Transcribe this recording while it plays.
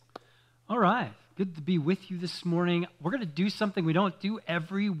All right, good to be with you this morning. We're going to do something we don't do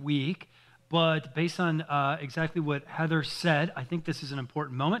every week, but based on exactly what Heather said, I think this is an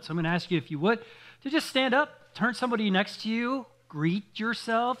important moment. So I'm going to ask you, if you would, to just stand up, turn somebody next to you, greet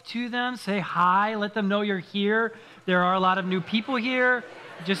yourself to them, say hi, let them know you're here. There are a lot of new people here.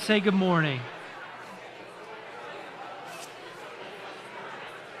 Just say good morning.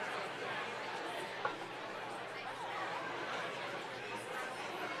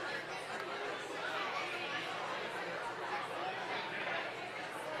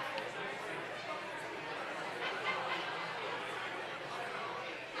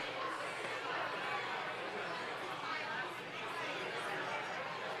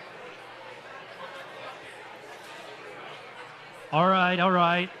 All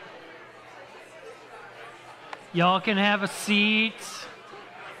right. Y'all can have a seat.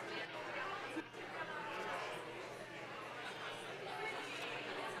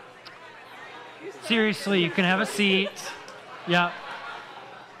 Seriously, you can have a seat. Yeah.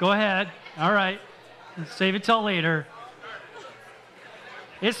 Go ahead. All right. Save it till later.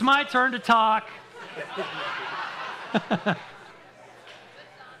 It's my turn to talk.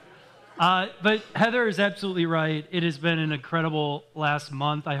 But Heather is absolutely right. It has been an incredible last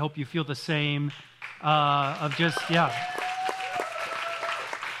month. I hope you feel the same. You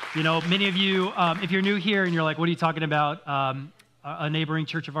know, many of you, if you're new here and you're like, what are you talking about? A neighboring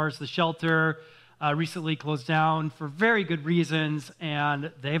church of ours, The Shelter, recently closed down for very good reasons,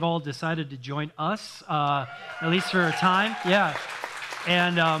 and they've all decided to join us, at least for a time. Yeah.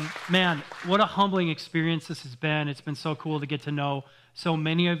 And man, what a humbling experience this has been. It's been so cool to get to know so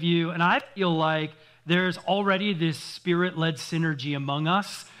many of you. And I feel like there's already this spirit-led synergy among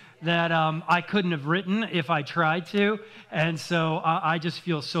us that I couldn't have written if I tried to. And so I just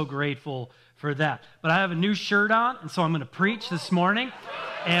feel so grateful for that. But I have a new shirt on, and so I'm going to preach this morning.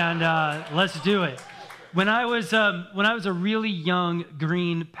 And let's do it. When I was a really young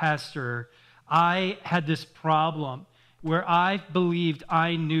green pastor, I had this problem where I believed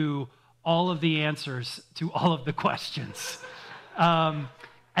I knew all of the answers to all of the questions.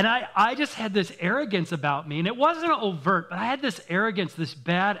 And I just had this arrogance about me, and it wasn't overt, but I had this arrogance, this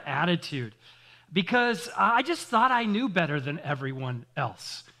bad attitude, because I just thought I knew better than everyone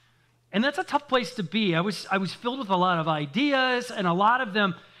else. And that's a tough place to be. I was filled with a lot of ideas, and a lot of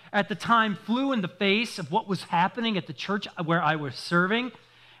them at the time flew in the face of what was happening at the church where I was serving.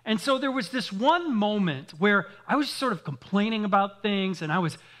 And so there was this one moment where I was sort of complaining about things, and I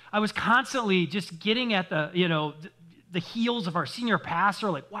was constantly just getting at the heels of our senior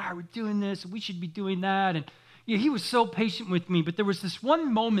pastor, like, why are we doing this? We should be doing that. And he was so patient with me. But there was this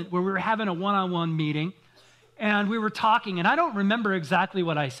one moment where we were having a one-on-one meeting, and we were talking, and I don't remember exactly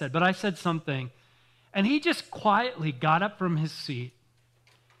what I said, but I said something. And he just quietly got up from his seat,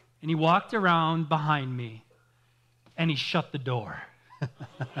 and he walked around behind me, and he shut the door.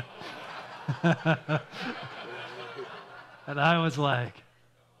 And I was like,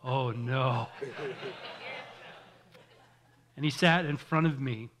 oh no. And he sat in front of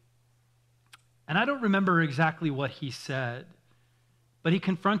me. And I don't remember exactly what he said, but he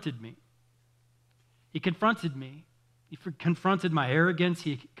confronted me. He confronted me. He confronted my arrogance.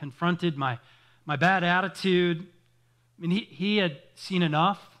 He confronted my bad attitude. I mean, he had seen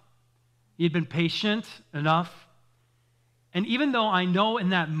enough. He had been patient enough. And even though I know in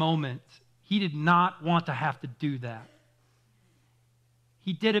that moment he did not want to have to do that,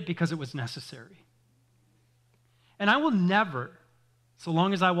 he did it because it was necessary. And I will never, so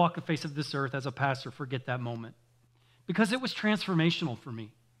long as I walk the face of this earth as a pastor, forget that moment, because it was transformational for me.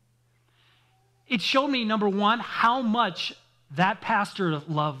 It showed me, number one, how much that pastor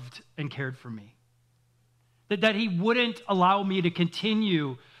loved and cared for me. That he wouldn't allow me to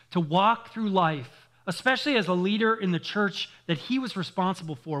continue to walk through life, especially as a leader in the church that he was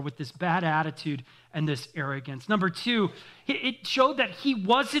responsible for, with this bad attitude and this arrogance. Number two, it showed that he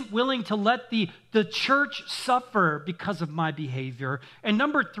wasn't willing to let the church suffer because of my behavior. And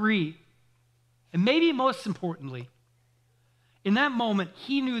number three, and maybe most importantly, in that moment,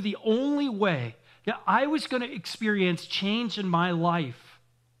 he knew the only way that I was going to experience change in my life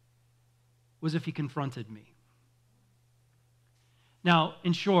was if he confronted me. Now,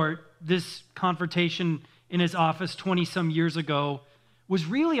 in short, this confrontation in his office 20-some years ago was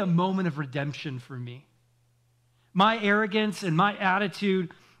really a moment of redemption for me. My arrogance and my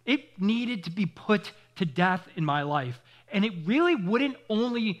attitude, it needed to be put to death in my life. And it really wouldn't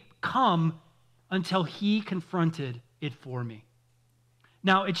only come until he confronted it for me.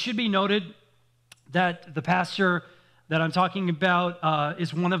 Now, it should be noted that the pastor that I'm talking about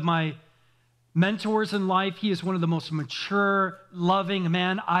is one of my mentors in life. He is one of the most mature, loving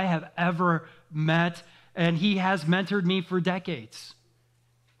men I have ever met, and he has mentored me for decades.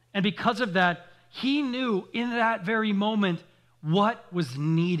 And because of that, he knew in that very moment what was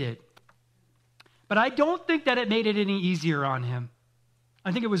needed. But I don't think that it made it any easier on him.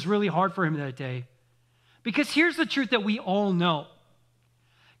 I think it was really hard for him that day. Because here's the truth that we all know.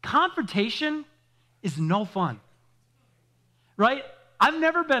 Confrontation is no fun, right? I've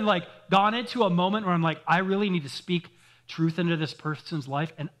never been gone into a moment where I'm like, I really need to speak truth into this person's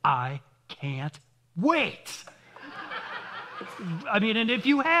life, and I can't wait. I mean, and if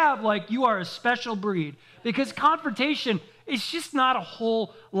you have, you are a special breed, because confrontation is just not a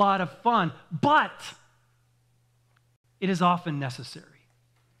whole lot of fun, but it is often necessary.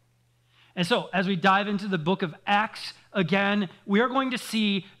 And so, as we dive into the book of Acts, again, we are going to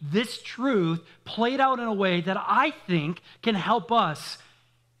see this truth played out in a way that I think can help us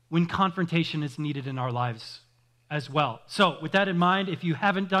when confrontation is needed in our lives as well. So, with that in mind, if you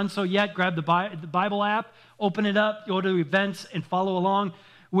haven't done so yet, grab the Bible app, open it up, go to events, and follow along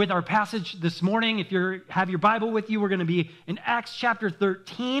with our passage this morning. If you have your Bible with you, we're going to be in Acts chapter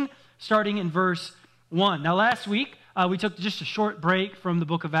 13, starting in verse 1. Now, last week, we took just a short break from the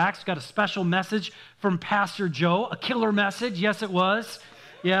book of Acts. Got a special message from Pastor Joe, a killer message. Yes, it was.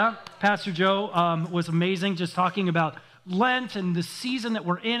 Yeah, Pastor Joe was amazing, just talking about Lent and the season that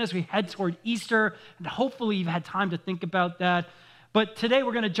we're in as we head toward Easter. And hopefully you've had time to think about that. But today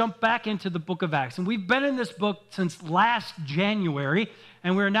we're going to jump back into the book of Acts. And we've been in this book since last January,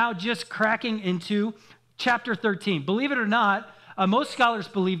 and we're now just cracking into chapter 13. Believe it or not, most scholars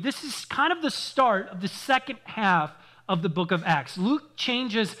believe this is kind of the start of the second half of the book of Acts. Luke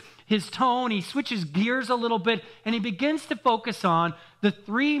changes his tone, he switches gears a little bit, and he begins to focus on the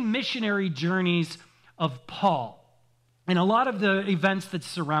 3 missionary journeys of Paul and a lot of the events that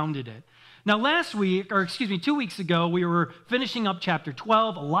surrounded it. Now, 2 weeks ago, we were finishing up chapter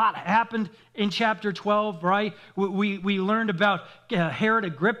 12. A lot happened in chapter 12, right? We learned about Herod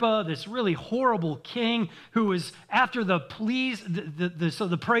Agrippa, this really horrible king who was after the praises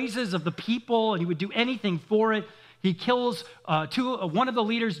of the people, and he would do anything for it. He kills one of the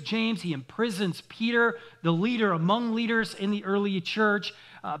leaders, James. He imprisons Peter, the leader among leaders in the early church.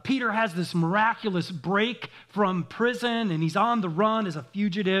 Peter has this miraculous break from prison, and he's on the run as a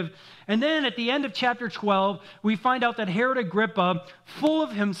fugitive. And then at the end of chapter 12, we find out that Herod Agrippa, full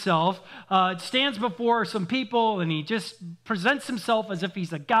of himself, stands before some people, and he just presents himself as if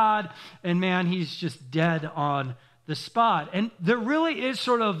he's a god. And man, he's just dead on the spot. And there really is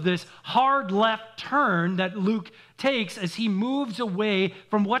sort of this hard left turn that Luke takes as he moves away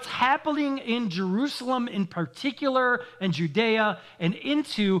from what's happening in Jerusalem in particular and Judea and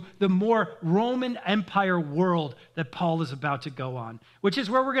into the more Roman Empire world that Paul is about to go on, which is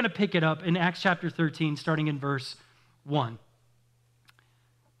where we're going to pick it up in Acts chapter 13, starting in verse 1.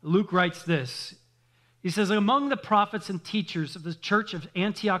 Luke writes this. He says, among the prophets and teachers of the church of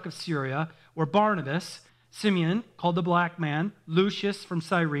Antioch of Syria were Barnabas, Simeon, called the Black Man, Lucius from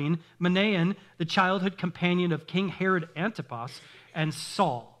Cyrene, Manaen, the childhood companion of King Herod Antipas, and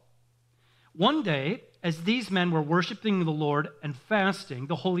Saul. One day, as these men were worshiping the Lord and fasting,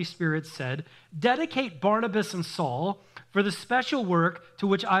 the Holy Spirit said, dedicate Barnabas and Saul for the special work to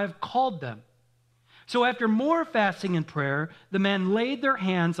which I have called them. So after more fasting and prayer, the men laid their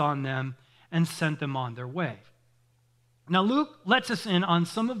hands on them and sent them on their way. Now, Luke lets us in on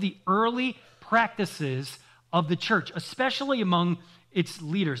some of the early practices of the church, especially among its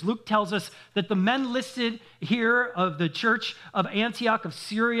leaders. Luke tells us that the men listed here of the church of Antioch of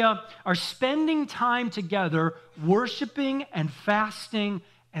Syria are spending time together worshiping and fasting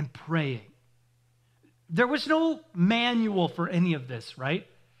and praying. There was no manual for any of this, right?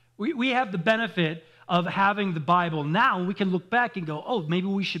 We have the benefit of having the Bible now. We can look back and go, oh, maybe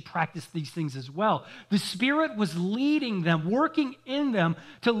we should practice these things as well. The Spirit was leading them, working in them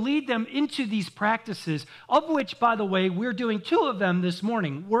to lead them into these practices, of which, by the way, we're doing 2 of them this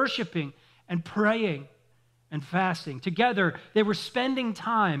morning, worshiping and praying and fasting. Together, they were spending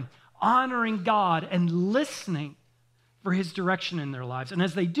time honoring God and listening for his direction in their lives. And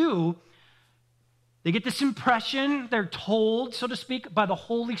as they do, they get this impression, they're told, so to speak, by the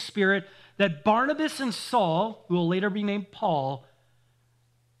Holy Spirit that Barnabas and Saul, who will later be named Paul,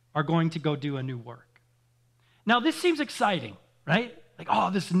 are going to go do a new work. Now, this seems exciting, right? Like, oh,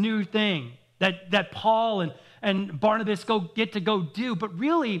 this new thing that Paul and Barnabas get to go do. But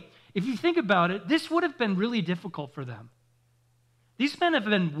really, if you think about it, this would have been really difficult for them. These men have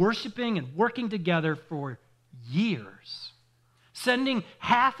been worshiping and working together for years. Sending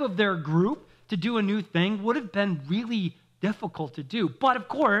half of their group to do a new thing would have been really difficult to do. But of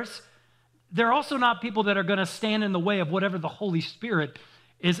course, they're also not people that are going to stand in the way of whatever the Holy Spirit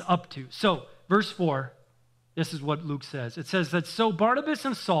is up to. So, verse 4, this is what Luke says. It says that, so Barnabas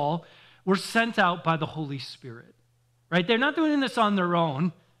and Saul were sent out by the Holy Spirit, right? They're not doing this on their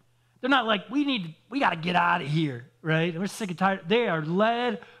own. They're not like, we got to get out of here, right? We're sick and tired. They are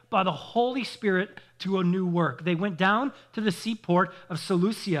led by the Holy Spirit to a new work. They went down to the seaport of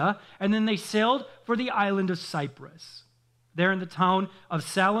Seleucia, and then they sailed for the island of Cyprus. There in the town of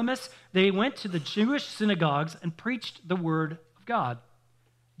Salamis, they went to the Jewish synagogues and preached the word of God.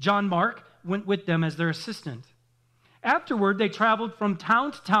 John Mark went with them as their assistant. Afterward, they traveled from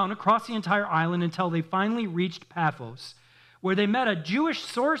town to town across the entire island until they finally reached Paphos, where they met a Jewish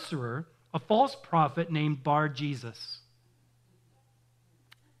sorcerer, a false prophet named Bar-Jesus.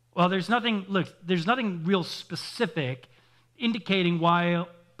 Well, there's nothing real specific indicating why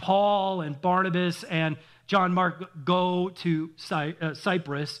Paul and Barnabas and John Mark go to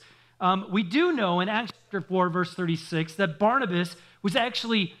Cyprus. We do know in Acts chapter 4, verse 36, that Barnabas was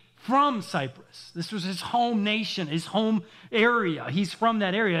actually from Cyprus. This was his home nation, his home area. He's from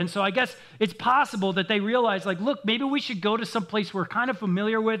that area. And so I guess it's possible that they realized, like, look, maybe we should go to some place we're kind of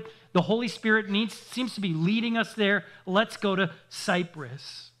familiar with. The Holy Spirit seems to be leading us there. Let's go to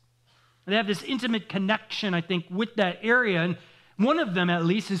Cyprus. They have this intimate connection, I think, with that area. And one of them, at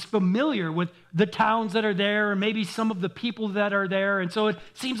least, is familiar with the towns that are there, or maybe some of the people that are there. And so it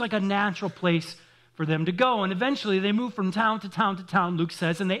seems like a natural place for them to go. And eventually they move from town to town to town, Luke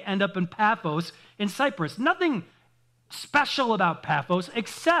says, and they end up in Paphos in Cyprus. Nothing special about Paphos,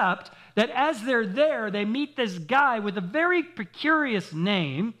 except that as they're there, they meet this guy with a very peculiar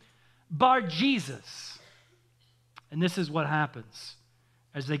name, Bar-Jesus. And this is what happens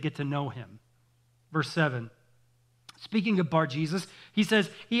as they get to know him. Verse 7. Speaking of Bar-Jesus, he says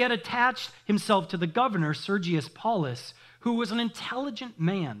he had attached himself to the governor, Sergius Paulus, who was an intelligent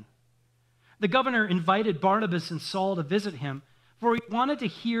man. The governor invited Barnabas and Saul to visit him, for he wanted to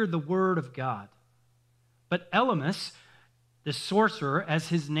hear the word of God. But Elymas, the sorcerer, as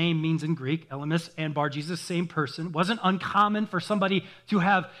his name means in Greek, Elymas and Bar-Jesus, same person, wasn't uncommon for somebody to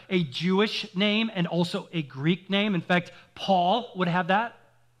have a Jewish name and also a Greek name. In fact, Paul would have that.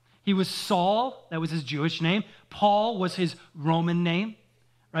 He was Saul, that was his Jewish name. Paul was his Roman name,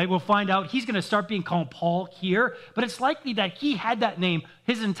 right? We'll find out he's going to start being called Paul here, but it's likely that he had that name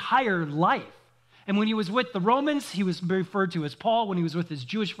his entire life. And when he was with the Romans, he was referred to as Paul. When he was with his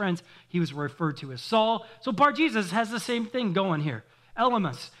Jewish friends, he was referred to as Saul. So Bar-Jesus has the same thing going here.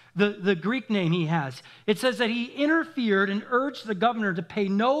 Elymas, the Greek name he has. It says that he interfered and urged the governor to pay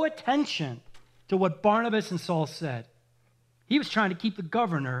no attention to what Barnabas and Saul said. He was trying to keep the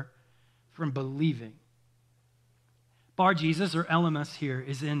governor from believing. Bar-Jesus, or Elymas here,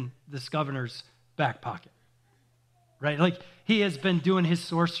 is in this governor's back pocket, right? Like, he has been doing his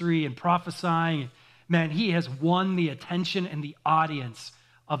sorcery and prophesying. Man, he has won the attention and the audience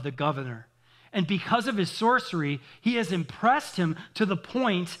of the governor. And because of his sorcery, he has impressed him to the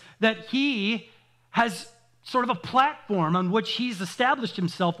point that he has sort of a platform on which he's established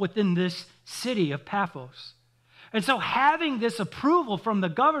himself within this city of Paphos. And so having this approval from the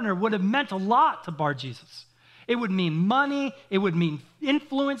governor would have meant a lot to Bar-Jesus. It would mean money. It would mean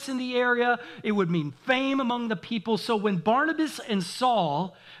influence in the area. It would mean fame among the people. So when Barnabas and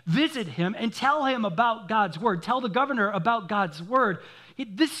Saul visit him and tell him about God's word, tell the governor about God's word,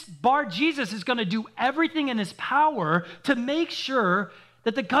 this Bar-Jesus is going to do everything in his power to make sure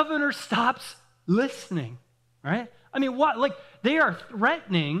that the governor stops listening, right? I mean, what? Like, they are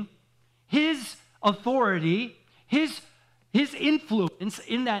threatening his authority, his influence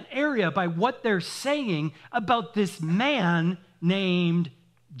in that area by what they're saying about this man named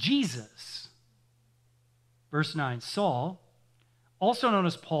Jesus. Verse 9, Saul, also known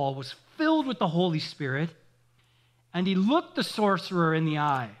as Paul, was filled with the Holy Spirit, and he looked the sorcerer in the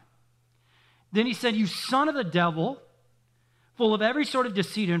eye. Then he said, "You son of the devil, full of every sort of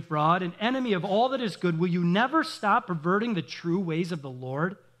deceit and fraud, an enemy of all that is good, will you never stop perverting the true ways of the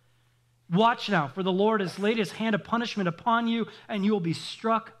Lord? Watch now, for the Lord has laid his hand of punishment upon you, and you will be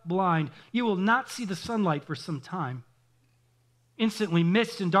struck blind. You will not see the sunlight for some time." Instantly,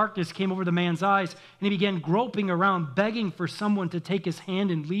 mist and darkness came over the man's eyes, and he began groping around, begging for someone to take his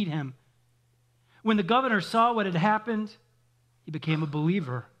hand and lead him. When the governor saw what had happened, he became a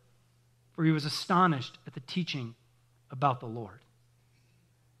believer, for he was astonished at the teaching about the Lord.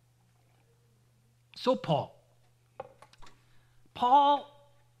 So Paul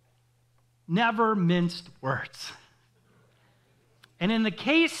never minced words. And in the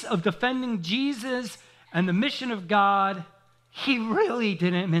case of defending Jesus and the mission of God, he really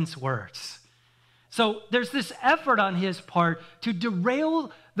didn't mince words. So there's this effort on his part to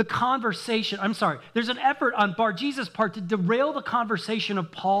derail the conversation. There's an effort on Bar-Jesus' part to derail the conversation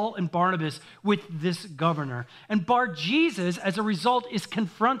of Paul and Barnabas with this governor. And Bar-Jesus, as a result, is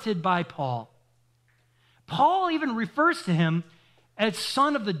confronted by Paul. Paul even refers to him as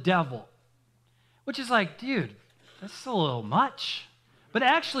son of the devil, which is like, dude, that's a little much. But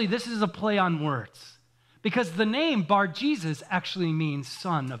actually, this is a play on words, because the name Bar-Jesus actually means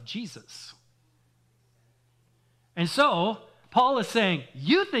son of Jesus. And so, Paul is saying,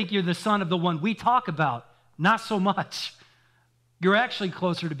 you think you're the son of the one we talk about. Not so much. You're actually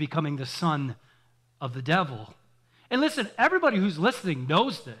closer to becoming the son of the devil. And listen, everybody who's listening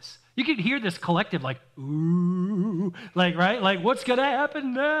knows this. You can hear this collective like, ooh, like, right? Like, what's going to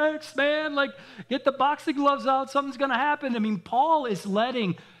happen next, man? Like, get the boxing gloves out. Something's going to happen. I mean, Paul is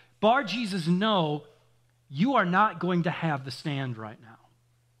letting Bar-Jesus know you are not going to have the stand right now.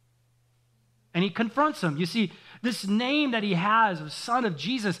 And he confronts him. You see, this name that he has of son of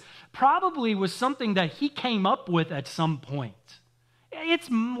Jesus probably was something that he came up with at some point.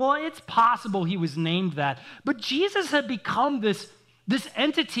 It's possible he was named that. But Jesus had become this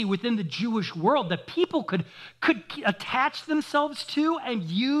entity within the Jewish world that people could attach themselves to and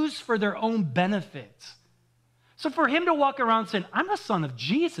use for their own benefits. So for him to walk around saying, I'm the son of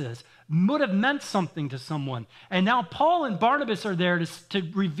Jesus, would have meant something to someone. And now Paul and Barnabas are there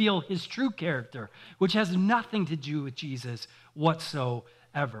to reveal his true character, which has nothing to do with Jesus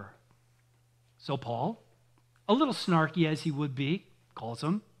whatsoever. So Paul, a little snarky as he would be, calls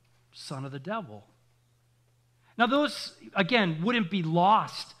him son of the devil. Now those, again, wouldn't be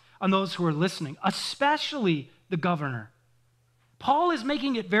lost on those who are listening, especially the governor. Paul is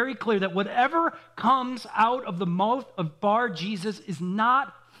making it very clear that whatever comes out of the mouth of Bar-Jesus is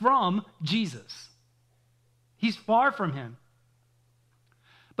not from Jesus. He's far from him.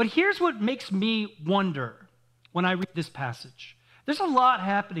 But here's what makes me wonder when I read this passage. There's a lot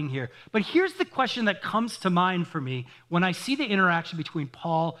happening here, but here's the question that comes to mind for me when I see the interaction between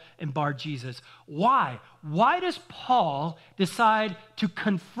Paul and Bar-Jesus. Why? Why does Paul decide to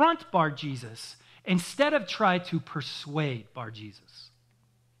confront Bar-Jesus instead of try to persuade Bar-Jesus?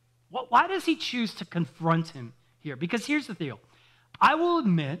 Why does he choose to confront him here? Because here's the deal. I will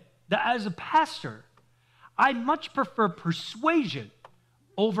admit that as a pastor, I much prefer persuasion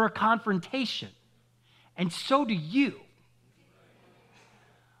over confrontation. And so do you.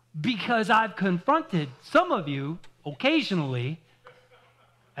 Because I've confronted some of you occasionally,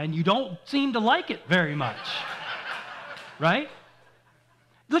 and you don't seem to like it very much. Right?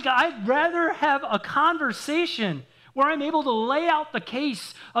 Look, I'd rather have a conversation where I'm able to lay out the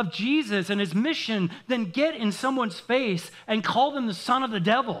case of Jesus and his mission than get in someone's face and call them the son of the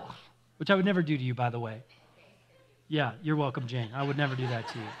devil, which I would never do to you, by the way. Yeah, you're welcome, Jane. I would never do that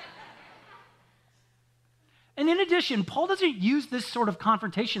to you. And in addition, Paul doesn't use this sort of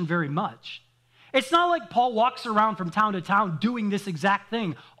confrontation very much. It's not like Paul walks around from town to town doing this exact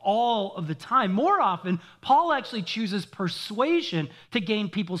thing all of the time. More often, Paul actually chooses persuasion to gain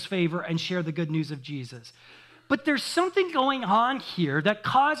people's favor and share the good news of Jesus. But there's something going on here that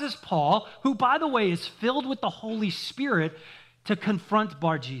causes Paul, who, by the way, is filled with the Holy Spirit, to confront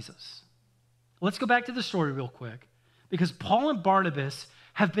Bar-Jesus. Let's go back to the story real quick, because Paul and Barnabas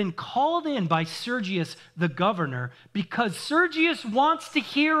have been called in by Sergius, the governor, because Sergius wants to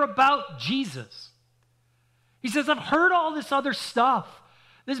hear about Jesus. He says, I've heard all this other stuff.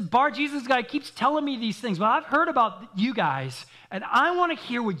 This Bar-Jesus guy keeps telling me these things, but I've heard about you guys, and I want to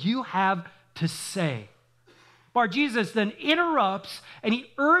hear what you have to say. Bar-Jesus then interrupts, and he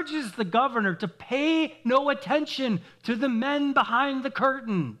urges the governor to pay no attention to the men behind the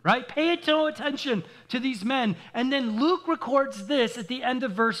curtain, right? Pay no attention to these men. And then Luke records this at the end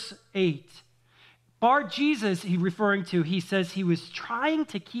of verse 8. Bar-Jesus, he says he was trying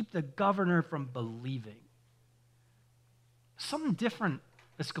to keep the governor from believing. Something different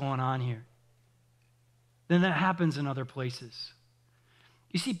that's going on here than that happens in other places.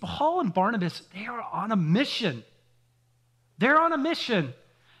 You see, Paul and Barnabas, they are on a mission. They're on a mission.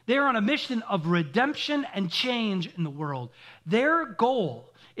 They're on a mission of redemption and change in the world. Their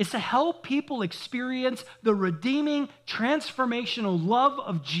goal is to help people experience the redeeming, transformational love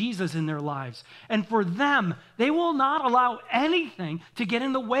of Jesus in their lives. And for them, they will not allow anything to get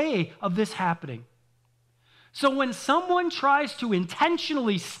in the way of this happening. So when someone tries to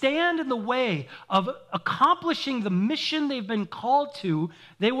intentionally stand in the way of accomplishing the mission they've been called to,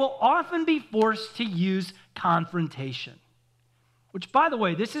 they will often be forced to use confrontation. Which, by the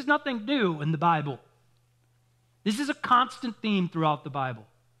way, this is nothing new in the Bible. This is a constant theme throughout the Bible.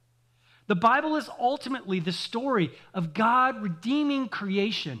 The Bible is ultimately the story of God redeeming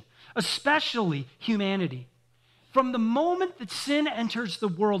creation, especially humanity. From the moment that sin enters the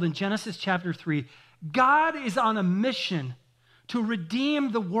world in Genesis chapter 3, God is on a mission to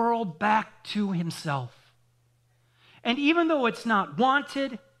redeem the world back to himself. And even though it's not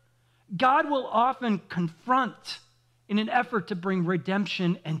wanted, God will often confront in an effort to bring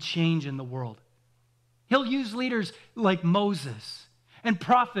redemption and change in the world. He'll use leaders like Moses and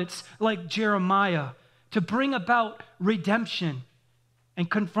prophets like Jeremiah to bring about redemption and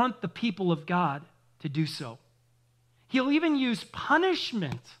confront the people of God to do so. He'll even use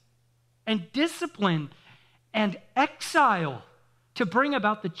punishment and discipline and exile to bring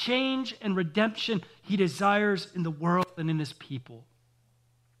about the change and redemption he desires in the world and in his people.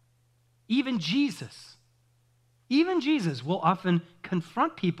 Even Jesus will often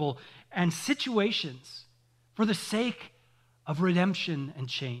confront people and situations for the sake of redemption and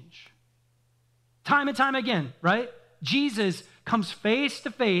change. Time and time again, right? Jesus comes face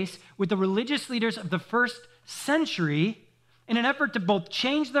to face with the religious leaders of the first century in an effort to both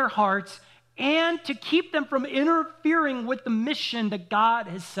change their hearts and to keep them from interfering with the mission that God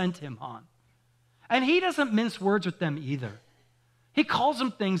has sent him on. And he doesn't mince words with them either. He calls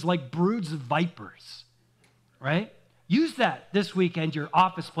them things like broods of vipers, right? Use that this weekend, your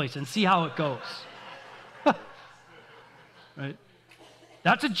office place, and see how it goes. Right?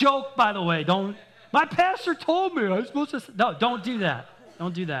 That's a joke, by the way. My pastor told me I was supposed to. No, don't do that.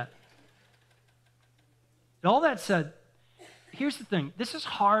 Don't do that. And all that said, here's the thing. This is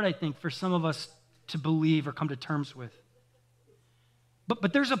hard, I think, for some of us to believe or come to terms with.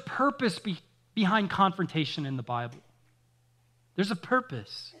 But there's a purpose behind confrontation in the Bible. There's a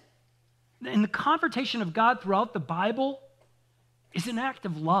purpose. And the confrontation of God throughout the Bible is an act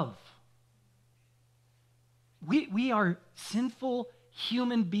of love. We are sinful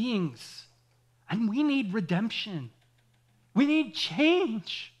human beings, and we need redemption. We need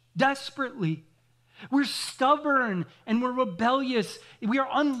change desperately. We're stubborn and we're rebellious. We are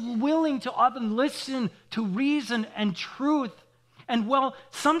unwilling to often listen to reason and truth. And well,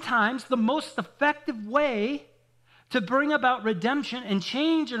 sometimes the most effective way to bring about redemption and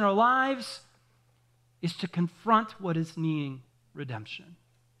change in our lives is to confront what is needing redemption.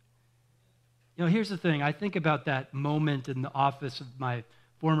 You know, here's the thing. I think about that moment in the office of my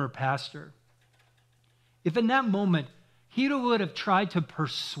former pastor. If in that moment he would have tried to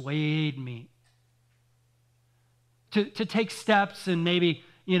persuade me to take steps and maybe,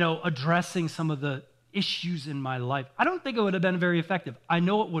 addressing some of the issues in my life, I don't think it would have been very effective. I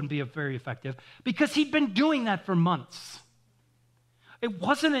know it wouldn't be very effective because he'd been doing that for months. It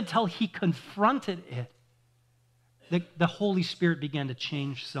wasn't until he confronted it that the Holy Spirit began to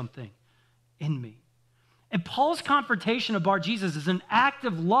change something in me. And Paul's confrontation of Bar-Jesus is an act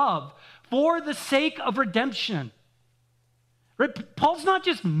of love for the sake of redemption. Right? Paul's not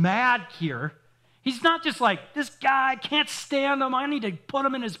just mad here. He's not just like, this guy, can't stand him, I need to put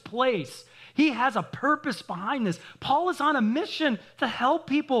him in his place. He has a purpose behind this. Paul is on a mission to help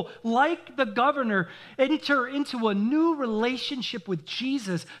people like the governor enter into a new relationship with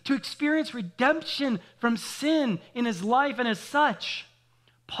Jesus, to experience redemption from sin in his life. And as such,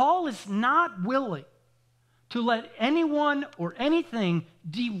 Paul is not willing to let anyone or anything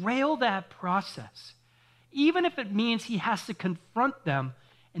derail that process, even if it means he has to confront them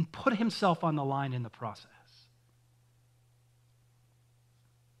and put himself on the line in the process.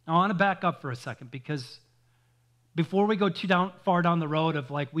 Now, I want to back up for a second, because before we go far down the road of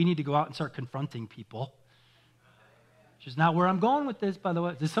we need to go out and start confronting people, which is not where I'm going with this, by the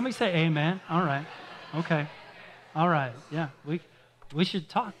way. Did somebody say amen? All right. Okay. All right. Yeah, we should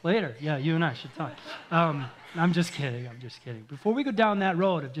talk later. Yeah, you and I should talk. I'm just kidding. Before we go down that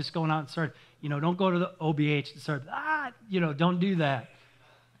road of just going out and start, don't go to the OBH and start, don't do that.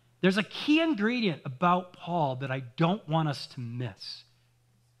 There's a key ingredient about Paul that I don't want us to miss.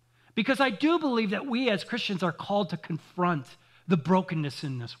 Because I do believe that we as Christians are called to confront the brokenness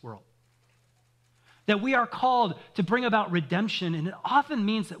in this world. That we are called to bring about redemption, and it often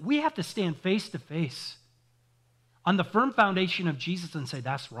means that we have to stand face to face on the firm foundation of Jesus and say,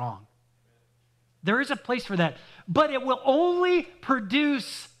 that's wrong. There is a place for that, but it will only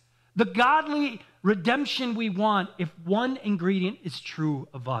produce the godly redemption we want if one ingredient is true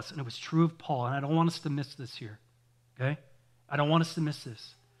of us, and it was true of Paul, and I don't want us to miss this here, okay? I don't want us to miss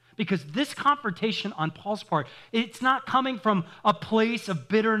this. Because this confrontation on Paul's part, it's not coming from a place of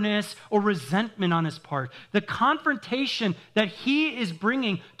bitterness or resentment on his part. The confrontation that he is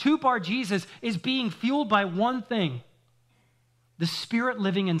bringing to Bar-Jesus is being fueled by one thing: the Spirit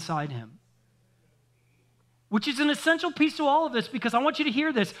living inside him. Which is an essential piece to all of this, because I want you to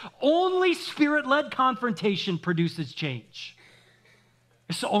hear this. Only Spirit-led confrontation produces change.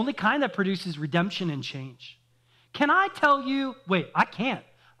 It's the only kind that produces redemption and change. Can I tell you, I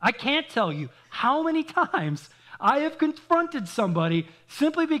can't tell you how many times I have confronted somebody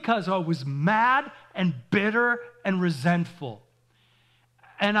simply because I was mad and bitter and resentful.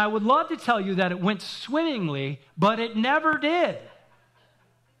 And I would love to tell you that it went swimmingly, but it never did.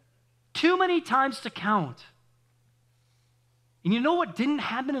 Too many times to count. And you know what didn't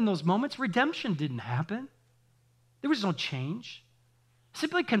happen in those moments? Redemption didn't happen. There was no change.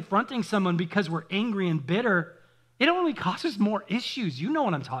 Simply confronting someone because we're angry and bitter, it only causes more issues. You know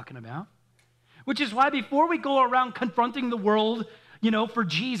what I'm talking about. Which is why before we go around confronting the world, for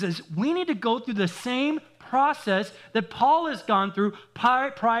Jesus, we need to go through the same process that Paul has gone through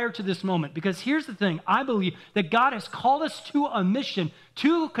prior to this moment. Because here's the thing, I believe that God has called us to a mission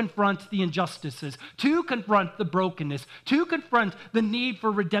to confront the injustices, to confront the brokenness, to confront the need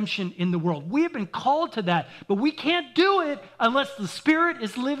for redemption in the world. We have been called to that, but we can't do it unless the Spirit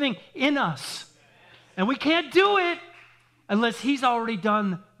is living in us. And we can't do it unless He's already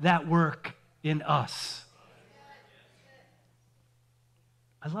done that work in us.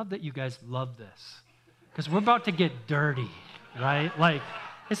 I love that you guys love this. Because we're about to get dirty, right?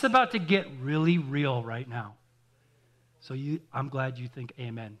 It's about to get really real right now. So I'm glad you think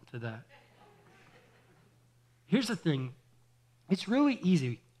amen to that. Here's the thing. It's really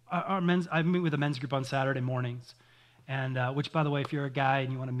easy. I meet with a men's group on Saturday mornings, and which, by the way, if you're a guy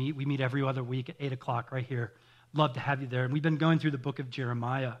and you want to meet, we meet every other week at 8 o'clock right here. Love to have you there. And we've been going through the book of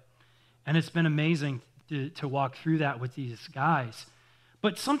Jeremiah, and it's been amazing to walk through that with these guys.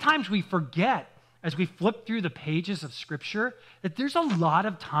 But sometimes we forget, as we flip through the pages of Scripture, that there's a lot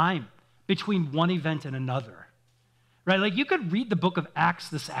of time between one event and another, right? You could read the book of Acts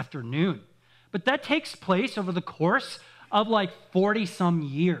this afternoon, but that takes place over the course of 40-some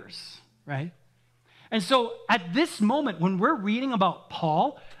years, right? And so at this moment, when we're reading about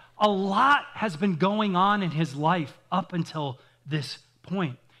Paul, a lot has been going on in his life up until this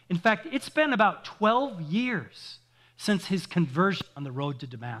point. In fact, it's been about 12 years since his conversion on the road to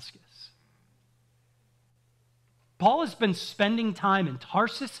Damascus. Paul has been spending time in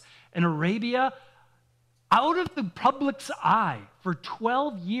Tarsus and Arabia out of the public's eye for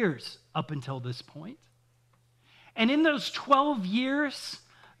 12 years up until this point. And in those 12 years,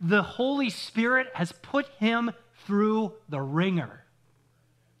 the Holy Spirit has put him through the ringer.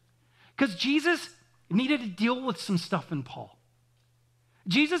 Because Jesus needed to deal with some stuff in Paul.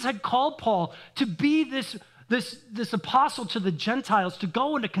 Jesus had called Paul to be this apostle to the Gentiles, to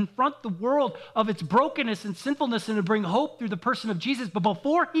go and to confront the world of its brokenness and sinfulness and to bring hope through the person of Jesus. But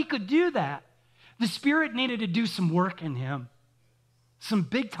before he could do that, the Spirit needed to do some work in him, some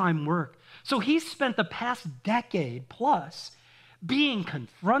big-time work. So he spent the past decade plus being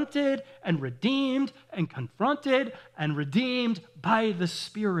confronted and redeemed and confronted and redeemed by the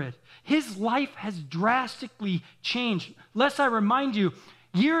Spirit. His life has drastically changed. Lest I remind you,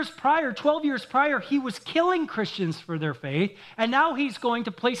 12 years prior, he was killing Christians for their faith, and now he's going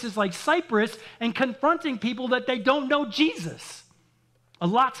to places like Cyprus and confronting people that they don't know Jesus. A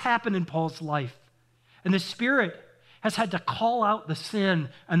lot's happened in Paul's life, and the Spirit has had to call out the sin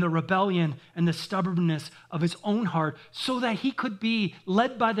and the rebellion and the stubbornness of his own heart so that he could be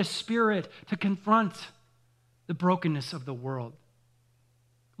led by the Spirit to confront the brokenness of the world.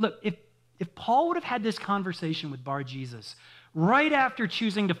 Look, if Paul would have had this conversation with Bar Jesus right after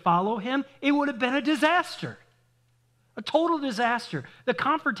choosing to follow him, it would have been a disaster, a total disaster. The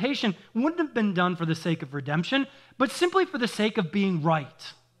confrontation wouldn't have been done for the sake of redemption, but simply for the sake of being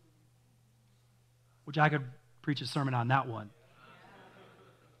right, which I could preach a sermon on that one.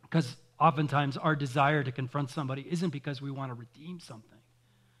 Because oftentimes our desire to confront somebody isn't because we want to redeem something.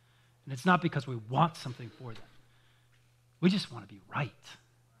 And it's not because we want something for them. We just want to be right.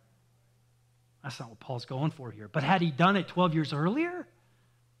 That's not what Paul's going for here. But had he done it 12 years earlier,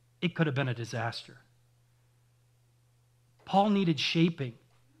 it could have been a disaster. Paul needed shaping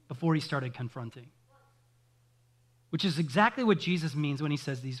before he started confronting, which is exactly what Jesus means when he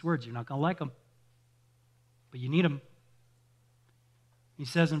says these words. You're not going to like them, but you need them. He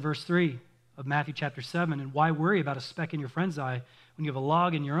says in verse 3 of Matthew chapter 7, and why worry about a speck in your friend's eye when you have a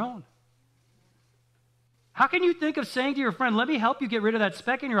log in your own? How can you think of saying to your friend, let me help you get rid of that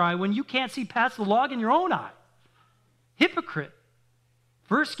speck in your eye when you can't see past the log in your own eye? Hypocrite.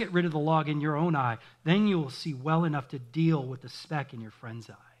 First get rid of the log in your own eye, then you will see well enough to deal with the speck in your friend's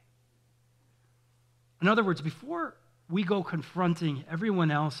eye. In other words, before we go confronting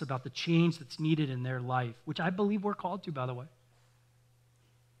everyone else about the change that's needed in their life, which I believe we're called to, by the way,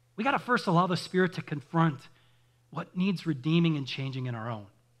 we got to first allow the Spirit to confront what needs redeeming and changing in our own.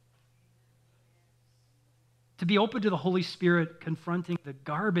 To be open to the Holy Spirit confronting the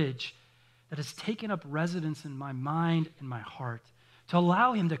garbage that has taken up residence in my mind and my heart, to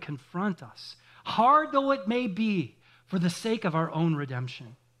allow him to confront us, hard though it may be, for the sake of our own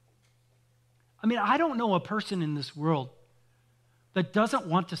redemption. I mean, I don't know a person in this world that doesn't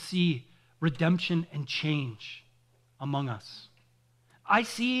want to see redemption and change among us.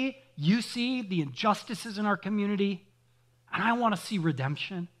 You see the injustices in our community, and I want to see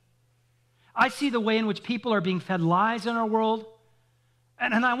redemption. I see the way in which people are being fed lies in our world,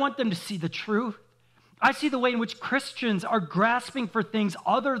 and I want them to see the truth. I see the way in which Christians are grasping for things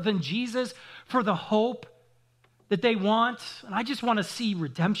other than Jesus, for the hope that they want, and I just want to see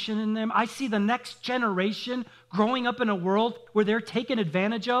redemption in them. I see the next generation growing up in a world where they're taken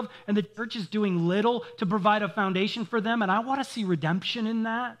advantage of, and the church is doing little to provide a foundation for them, and I want to see redemption in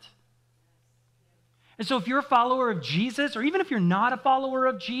that. And so if you're a follower of Jesus, or even if you're not a follower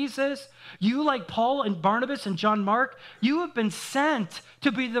of Jesus, you, like Paul and Barnabas and John Mark, you have been sent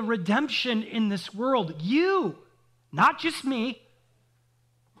to be the redemption in this world. You, not just me,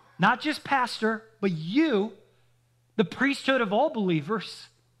 not just pastor, but you, the priesthood of all believers,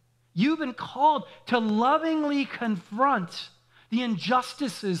 you've been called to lovingly confront the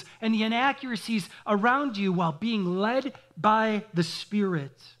injustices and the inaccuracies around you while being led by the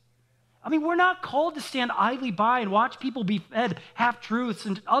Spirit. I mean, we're not called to stand idly by and watch people be fed half-truths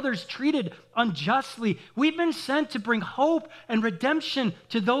and others treated unjustly. We've been sent to bring hope and redemption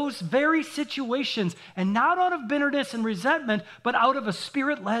to those very situations, and not out of bitterness and resentment, but out of a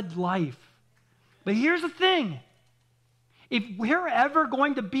Spirit-led life. But here's the thing. If we're ever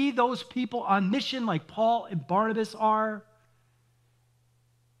going to be those people on mission like Paul and Barnabas are,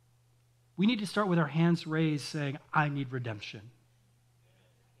 we need to start with our hands raised saying, I need redemption.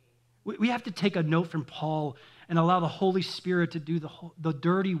 We have to take a note from Paul and allow the Holy Spirit to do the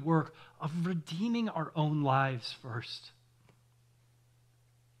dirty work of redeeming our own lives first.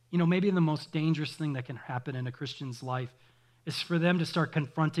 You know, maybe the most dangerous thing that can happen in a Christian's life is for them to start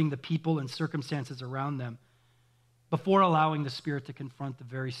confronting the people and circumstances around them before allowing the Spirit to confront the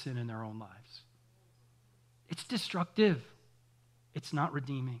very sin in their own lives. It's destructive. It's not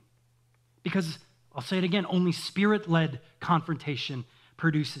redeeming. Because, I'll say it again, only Spirit-led confrontation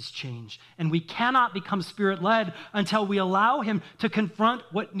produces change. And we cannot become Spirit-led until we allow him to confront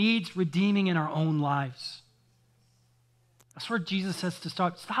what needs redeeming in our own lives. That's where Jesus says to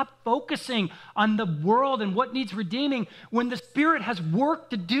start. Stop focusing on the world and what needs redeeming when the Spirit has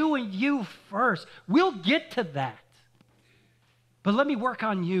work to do in you first. We'll get to that. But let me work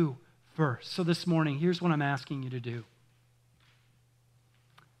on you first. So this morning, here's what I'm asking you to do.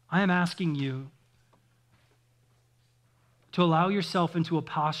 I am asking you to allow yourself into a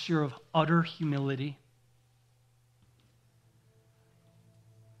posture of utter humility.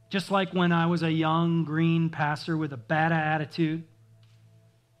 Just like when I was a young green pastor with a bad attitude,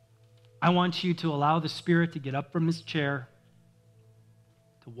 I want you to allow the Spirit to get up from his chair,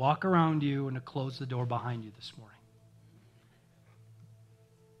 to walk around you, and to close the door behind you this morning.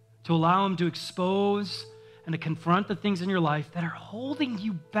 To allow him to expose and to confront the things in your life that are holding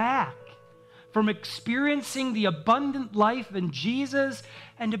you back from experiencing the abundant life in Jesus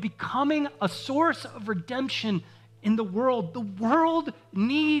and to becoming a source of redemption in the world. The world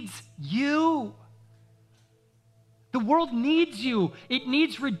needs you. The world needs you. It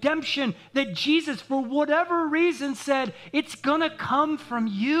needs redemption that Jesus, for whatever reason, said, it's going to come from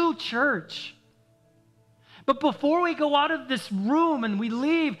you, church. But before we go out of this room and we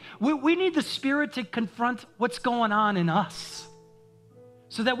leave, we need the Spirit to confront what's going on in us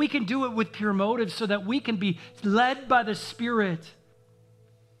so that we can do it with pure motives, so that we can be led by the Spirit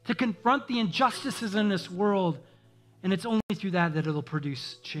to confront the injustices in this world. And it's only through that it'll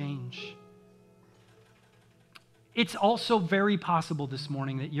produce change. It's also very possible this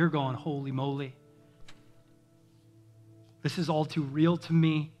morning that you're going, holy moly, this is all too real to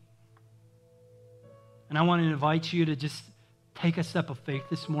me. And I want to invite you to just take a step of faith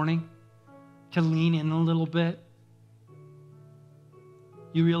this morning, to lean in a little bit.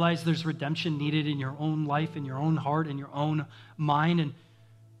 You realize there's redemption needed in your own life, in your own heart, in your own mind. And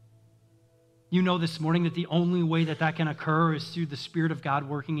you know this morning that the only way that that can occur is through the Spirit of God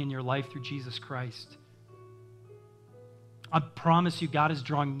working in your life through Jesus Christ. I promise you, God is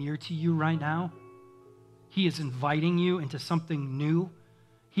drawing near to you right now. He is inviting you into something new.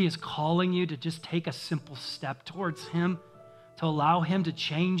 He is calling you to just take a simple step towards him, to allow him to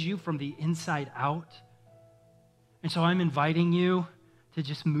change you from the inside out. And so I'm inviting you to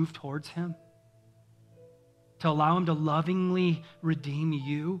just move towards him, to allow him to lovingly redeem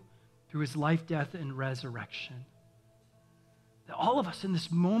you through his life, death, and resurrection. That all of us in this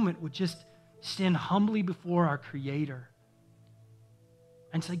moment would just stand humbly before our Creator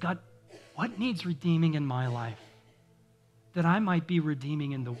and say, God, what needs redeeming in my life that I might be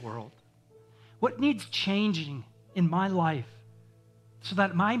redeeming in the world? What needs changing in my life so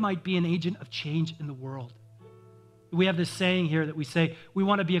that I might be an agent of change in the world? We have this saying here that we say we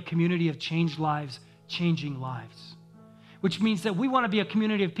want to be a community of changed lives, changing lives, which means that we want to be a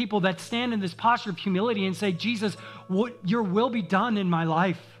community of people that stand in this posture of humility and say, Jesus, your will be done in my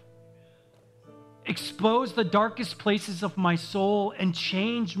life. Expose the darkest places of my soul and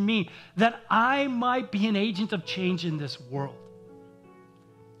change me that I might be an agent of change in this world.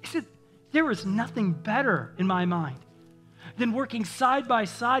 There is nothing better in my mind than working side by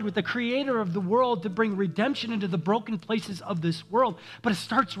side with the creator of the world to bring redemption into the broken places of this world. But it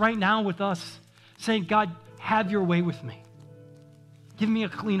starts right now with us saying, God, have your way with me. Give me a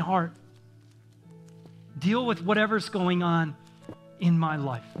clean heart. Deal with whatever's going on in my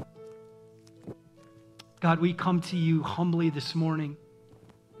life. God, we come to you humbly this morning.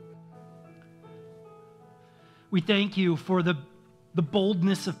 We thank you for the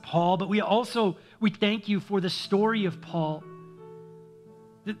boldness of Paul, but we thank you for the story of Paul.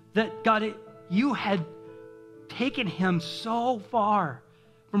 That God, you had taken him so far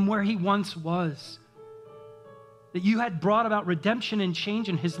from where he once was. That you had brought about redemption and change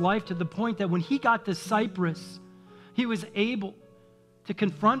in his life to the point that when he got to Cyprus, he was able to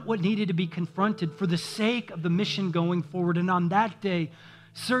confront what needed to be confronted for the sake of the mission going forward. And on that day,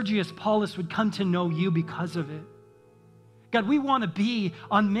 Sergius Paulus would come to know you because of it. God, we want to be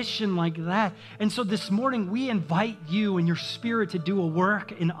on mission like that. And so this morning, we invite you and your Spirit to do a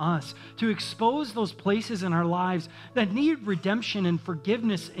work in us, to expose those places in our lives that need redemption and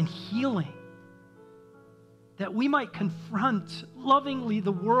forgiveness and healing, that we might confront lovingly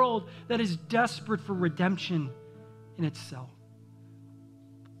the world that is desperate for redemption in itself.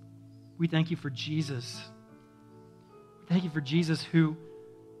 We thank you for Jesus. Thank you for Jesus who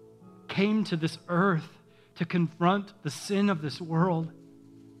came to this earth to confront the sin of this world,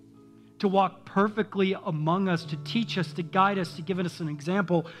 to walk perfectly among us, to teach us, to guide us, to give us an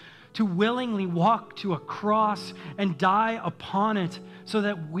example, to willingly walk to a cross and die upon it so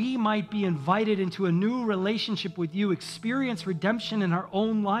that we might be invited into a new relationship with you, experience redemption in our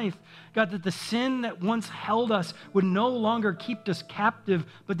own life. God, that the sin that once held us would no longer keep us captive,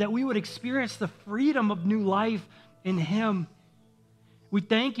 but that we would experience the freedom of new life in him. We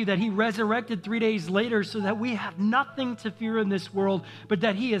thank you that he resurrected 3 days later so that we have nothing to fear in this world, but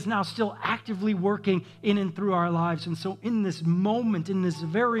that he is now still actively working in and through our lives. And so in this moment, in this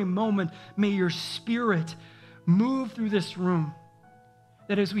very moment, may your Spirit move through this room,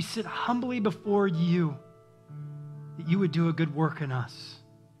 that as we sit humbly before you, that you would do a good work in us,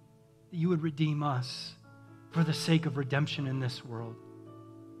 that you would redeem us for the sake of redemption in this world.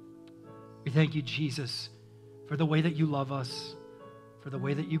 We thank you, Jesus, for the way that you love us, for the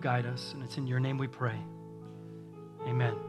way that you guide us, and it's in your name we pray. Amen.